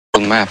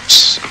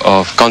maps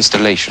of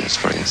constellations,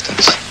 for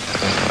instance.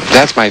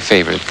 That's my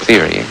favorite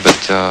theory,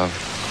 but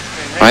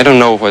I don't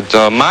know what...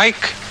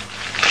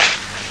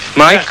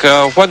 Mike,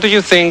 what do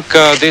you think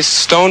these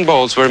stone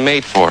bowls were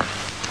made for?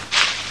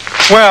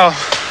 Well,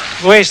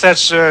 Luis,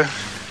 it's a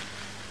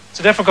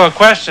difficult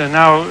question.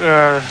 Now,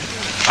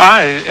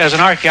 I, as an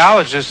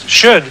archaeologist,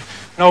 should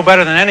know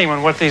better than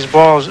anyone what these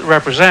balls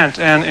represent,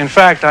 and in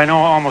fact, I know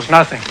almost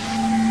nothing.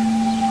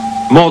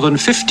 More than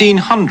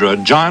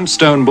 1,500 giant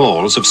stone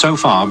balls have so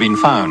far been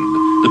found,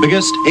 the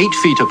biggest 8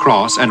 feet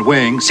across and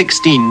weighing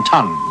 16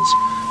 tons.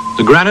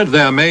 The granite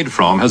they are made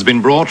from has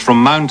been brought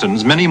from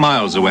mountains many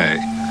miles away.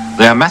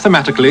 They are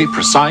mathematically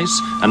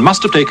precise and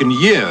must have taken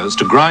years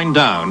to grind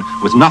down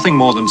with nothing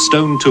more than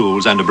stone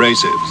tools and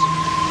abrasives.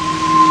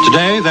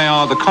 Today they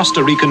are the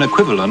Costa Rican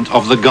equivalent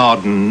of the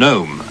garden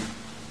gnome.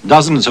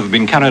 Dozens have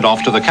been carried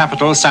off to the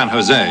capital, San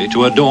Jose,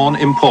 to adorn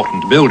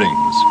important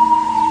buildings.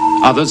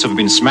 Others have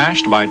been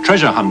smashed by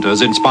treasure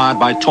hunters inspired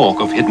by talk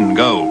of hidden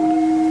gold.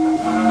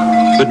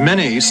 But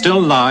many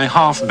still lie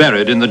half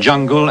buried in the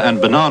jungle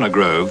and banana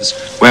groves,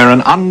 where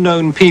an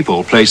unknown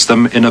people placed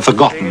them in a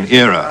forgotten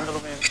era.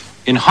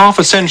 In half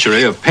a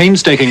century of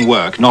painstaking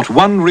work, not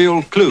one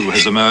real clue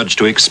has emerged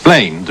to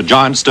explain the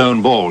giant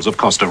stone balls of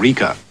Costa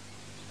Rica.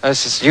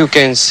 As you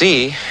can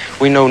see,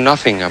 we know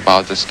nothing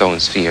about the stone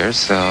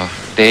spheres.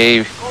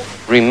 They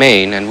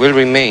remain and will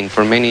remain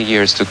for many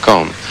years to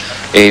come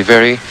a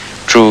very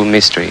true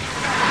mystery.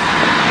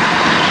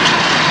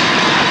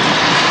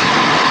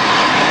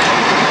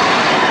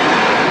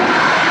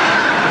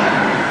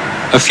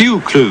 A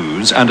few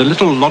clues and a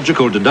little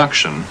logical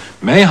deduction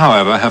may,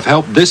 however, have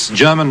helped this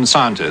German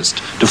scientist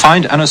to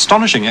find an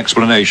astonishing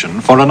explanation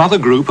for another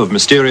group of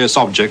mysterious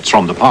objects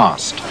from the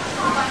past.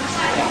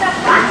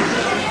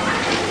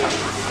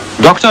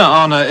 Dr.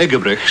 Arne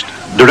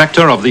Eggebrecht,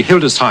 director of the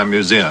Hildesheim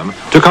Museum,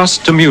 took us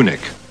to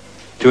Munich,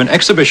 to an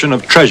exhibition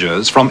of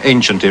treasures from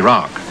ancient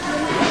Iraq.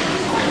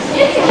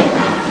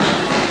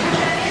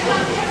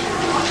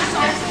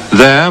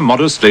 There,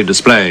 modestly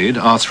displayed,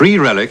 are 3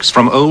 relics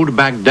from old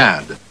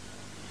Baghdad.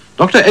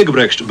 Dr.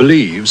 Eggebrecht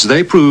believes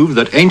they prove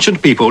that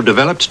ancient people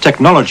developed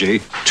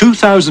technology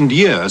 2,000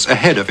 years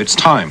ahead of its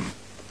time.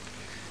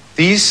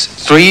 These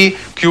 3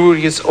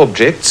 curious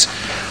objects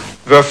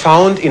were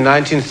found in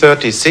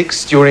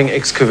 1936 during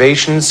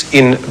excavations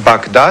in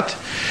Baghdad,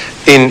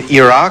 in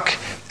Iraq,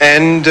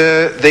 and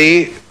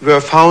they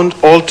were found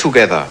all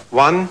together,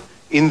 one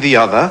in the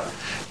other.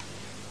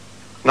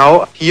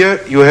 Now,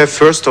 here you have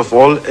first of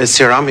all a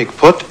ceramic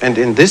pot, and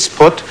in this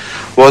pot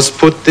was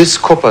put this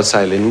copper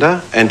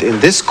cylinder, and in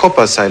this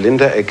copper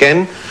cylinder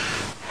again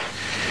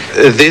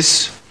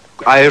this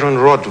iron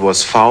rod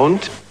was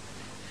found.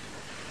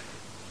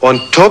 On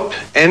top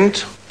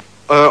and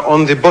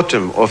on the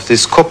bottom of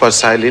this copper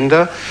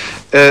cylinder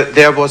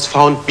there was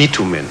found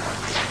bitumen.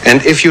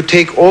 And if you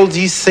take all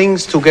these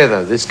things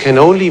together, this can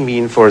only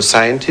mean for a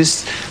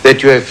scientist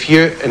that you have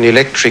here an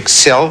electric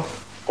cell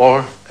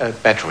or a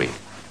battery.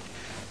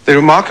 The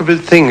remarkable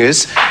thing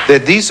is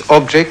that these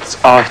objects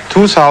are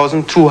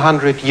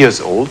 2,200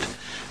 years old.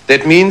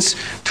 That means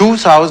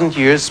 2,000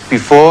 years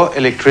before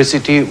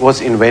electricity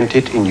was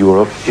invented in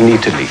Europe, in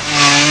Italy.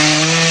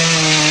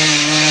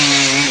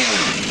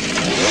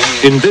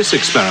 In this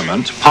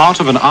experiment, part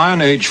of an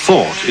Iron Age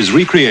fort is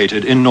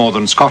recreated in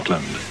northern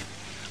Scotland.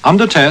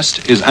 Under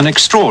test is an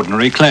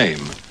extraordinary claim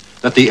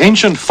that the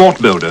ancient fort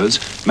builders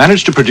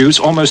managed to produce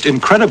almost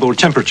incredible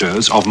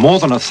temperatures of more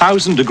than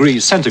 1,000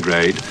 degrees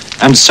centigrade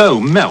and so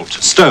melt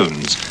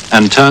stones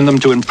and turn them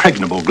to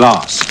impregnable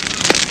glass.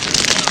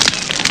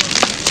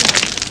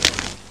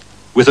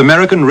 With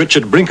American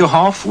Richard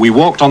Brinkerhoff, we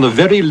walked on the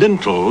very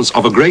lintels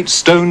of a great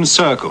stone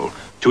circle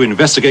to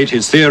investigate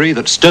his theory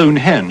that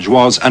Stonehenge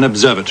was an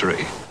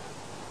observatory.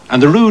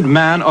 And the rude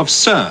man of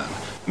CERN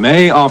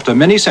may, after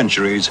many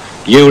centuries,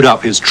 yield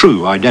up his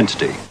true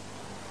identity.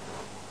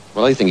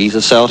 Well, I think he's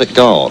a Celtic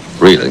god,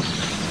 really.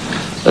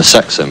 A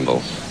sex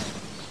symbol.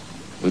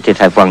 We did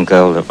have one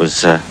girl that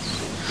was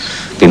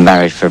been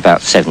married for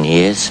about 7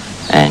 years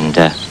and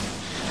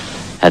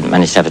hadn't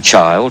managed to have a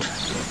child,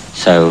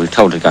 so we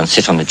told her to go and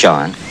sit on the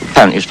giant.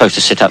 Apparently, you were supposed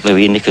to sit up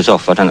Louis and knickers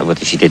off. I don't know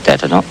whether she did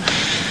that or not.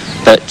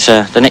 But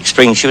the next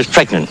spring, she was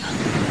pregnant.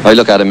 I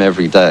look at him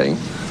every day.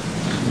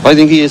 I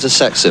think he is a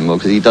sex symbol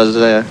because he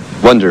does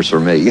wonders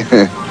for me.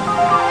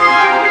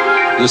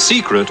 The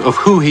secret of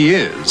who he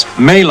is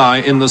may lie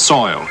in the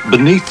soil,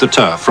 beneath the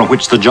turf from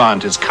which the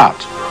giant is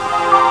cut.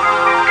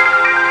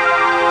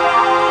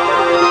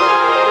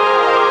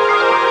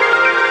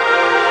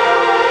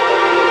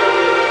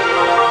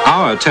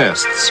 Our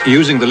tests,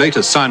 using the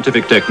latest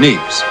scientific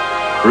techniques,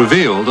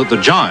 reveal that the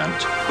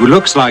giant, who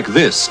looks like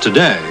this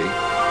today,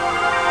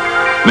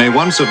 may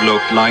once have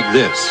looked like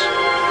this.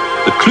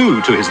 The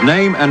clue to his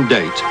name and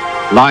date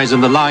lies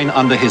in the line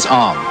under his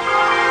arm.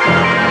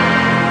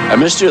 A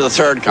mystery of the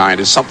third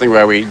kind is something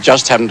where we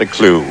just haven't a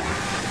clue.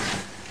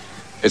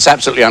 It's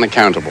absolutely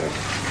unaccountable.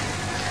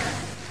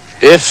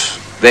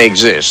 If they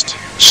exist,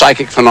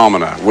 psychic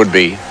phenomena would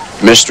be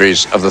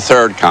mysteries of the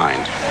third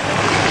kind.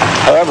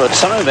 However,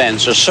 some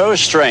events are so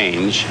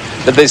strange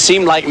that they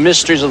seem like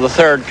mysteries of the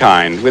third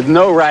kind, with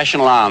no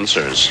rational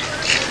answers.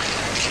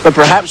 But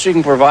perhaps we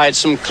can provide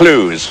some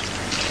clues.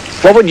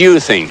 What would you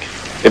think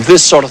if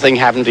this sort of thing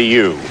happened to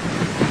you?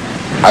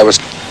 I was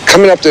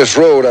coming up this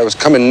road, I was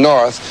coming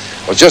north,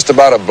 I was just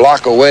about a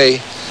block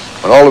away,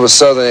 when all of a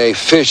sudden a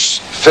fish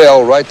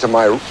fell right to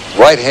my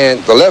right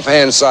hand, the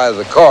left-hand side of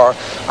the car.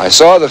 I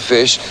saw the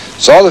fish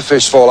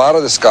fall out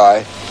of the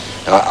sky,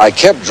 and I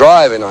kept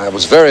driving. I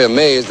was very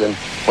amazed, and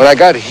when I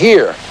got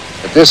here,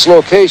 at this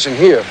location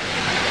here,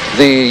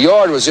 the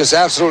yard was just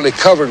absolutely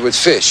covered with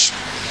fish.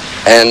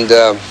 And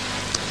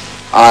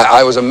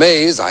I was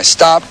amazed. I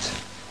stopped,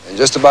 and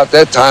just about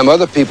that time,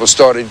 other people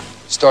started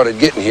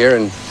getting here,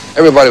 and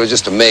everybody was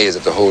just amazed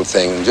at the whole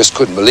thing and just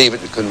couldn't believe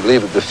it. They couldn't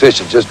believe that the fish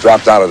had just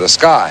dropped out of the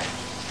sky.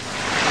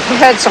 We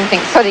heard something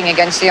thudding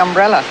against the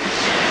umbrella,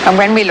 and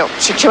when we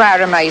looked, to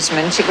our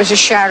amazement, it was a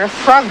shower of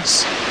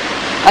frogs,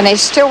 and they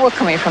still were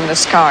coming from the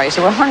skies.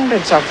 There were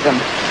hundreds of them.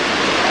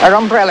 Our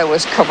umbrella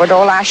was covered,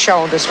 all our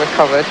shoulders were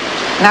covered,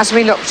 and as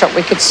we looked up,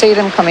 we could see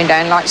them coming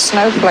down like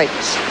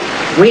snowflakes.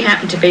 We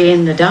happened to be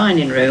in the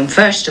dining room.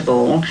 First of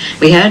all,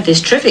 we heard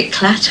this terrific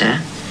clatter.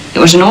 It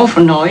was an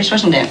awful noise,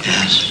 wasn't it?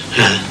 Yes.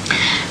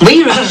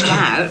 We rushed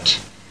out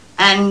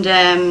and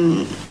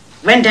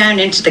went down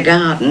into the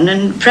garden,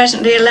 and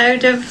presently a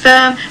load of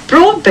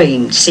broad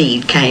bean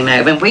seed came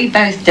over, and we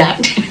both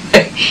ducked.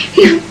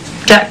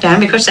 Ducked down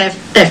because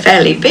they're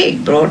fairly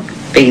big, broad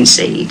bean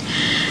seed.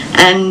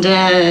 And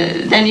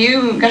then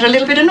you got a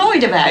little bit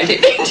annoyed about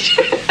it, didn't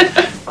you?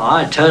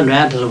 I turned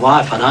round to the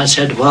wife and I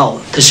said, well,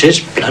 this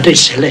is bloody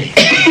silly.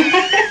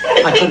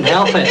 I couldn't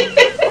help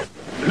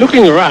it.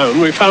 Looking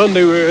around, we found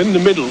they were in the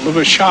middle of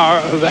a shower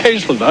of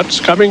hazelnuts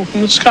coming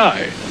from the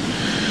sky.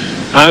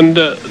 And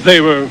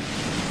they were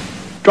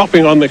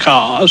dropping on the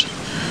cars,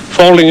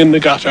 falling in the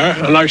gutter,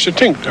 and I should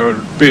think there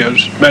would be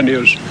as many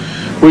as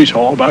we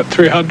saw, about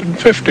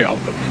 350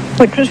 of them.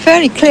 It was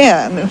very clear,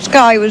 and the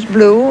sky was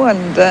blue,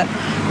 and there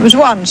was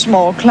one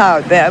small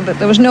cloud there, but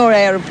there was no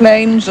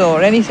aeroplanes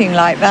or anything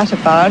like that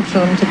about for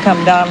them to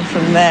come down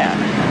from there.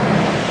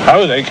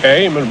 How they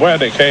came and where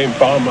they came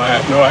from, I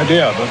have no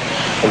idea, but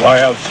I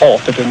have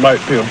thought that it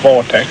might be a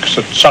vortex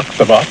that sucked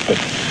them up, but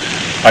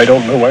I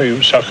don't know where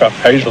you suck up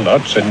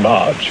hazelnuts in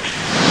March.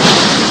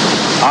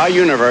 Our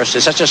universe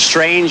is such a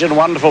strange and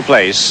wonderful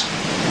place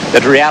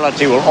that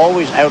reality will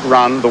always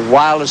outrun the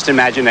wildest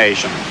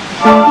imagination.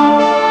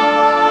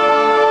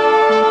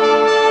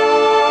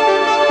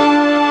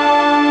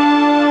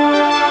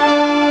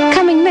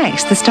 Coming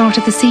next, the start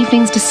of this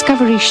evening's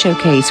Discovery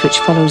Showcase, which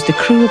follows the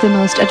crew of the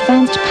most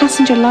advanced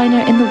passenger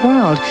liner in the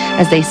world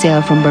as they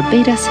sail from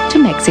Barbados to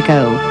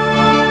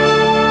Mexico.